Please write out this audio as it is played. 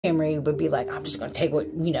Emery would be like, I'm just going to take what,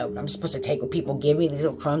 I'm supposed to take what people give me, these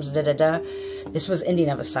little crumbs, This was ending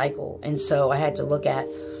of a cycle. And so I had to look at,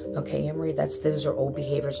 okay, Emery, those are old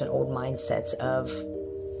behaviors and old mindsets of,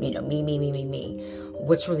 me.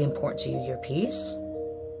 What's really important to you? Your peace?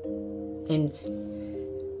 And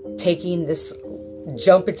taking this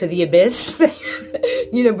jump into the abyss, but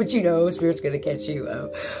Spirit's going to catch you.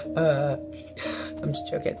 I'm just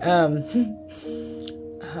joking.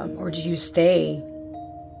 Or do you stay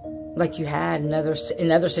like you had in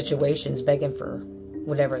other situations, begging for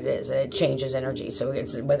whatever it is? It changes energy. So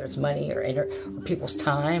whether it's money or people's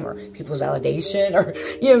time or people's validation or,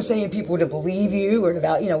 people to believe you or to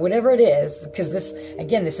whatever it is. Because this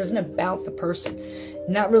isn't about the person.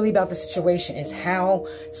 Not really about the situation. It's how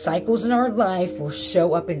cycles in our life will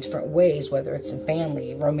show up in different ways, whether it's in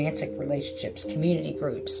family, romantic relationships, community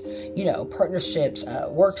groups, partnerships,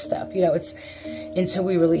 work stuff. It's until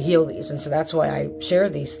we really heal these. And so that's why I share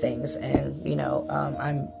these things. And,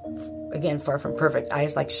 I'm, again, far from perfect. I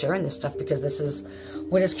just like sharing this stuff because this is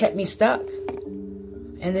what has kept me stuck.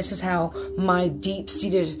 And this is how my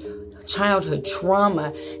deep-seated childhood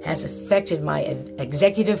trauma has affected my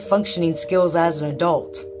executive functioning skills as an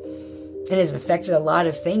adult. It has affected a lot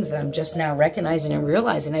of things that I'm just now recognizing and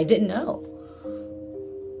realizing I didn't know.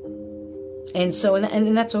 And so,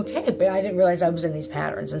 and that's okay, but I didn't realize I was in these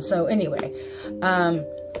patterns. And so anyway,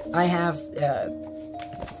 I have,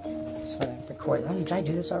 so I recorded. Did I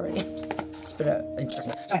do this already? It's been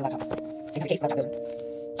interesting. Sorry, laptop. In case laptop goes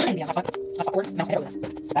in the hotspot cord, mouse head over this.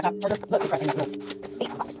 Laptop, charger, look, pressing that little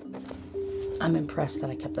box. I'm impressed that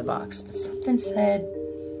I kept the box, but something said,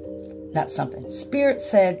 not something, Spirit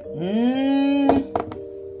said,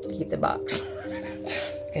 keep the box.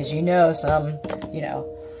 Because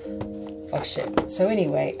fuck shit. So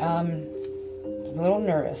anyway, I'm a little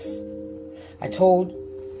nervous. I told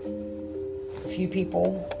a few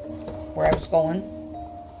people where I was going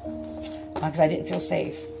because I didn't feel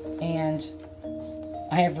safe, and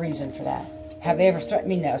I have reason for that. Have they ever threatened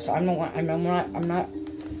me? No. So I'm not.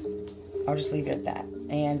 I'll just leave it at that.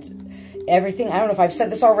 And everything, I don't know if I've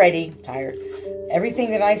said this already, I'm tired.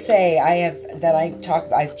 Everything that I say, I've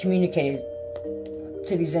communicated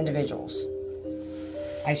to these individuals.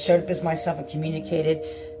 I showed up as myself and communicated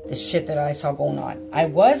the shit that I saw going on. I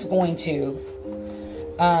was going to,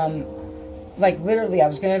 literally, I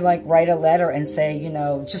was going to, write a letter and say,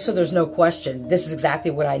 just so there's no question, this is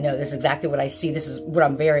exactly what I know, this is exactly what I see, this is what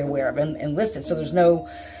I'm very aware of, and listed, so there's no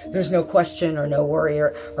question or no worry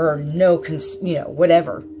or no,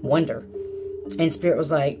 whatever, wonder. And Spirit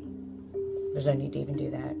was like, there's no need to even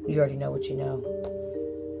do that. You already know what you know.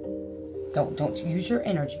 Don't use your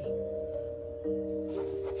energy.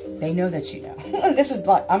 They know that you know. This is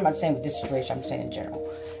not, I'm not saying with this situation, I'm saying in general.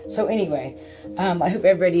 So anyway, I hope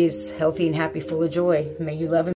everybody is healthy and happy, full of joy. May you love and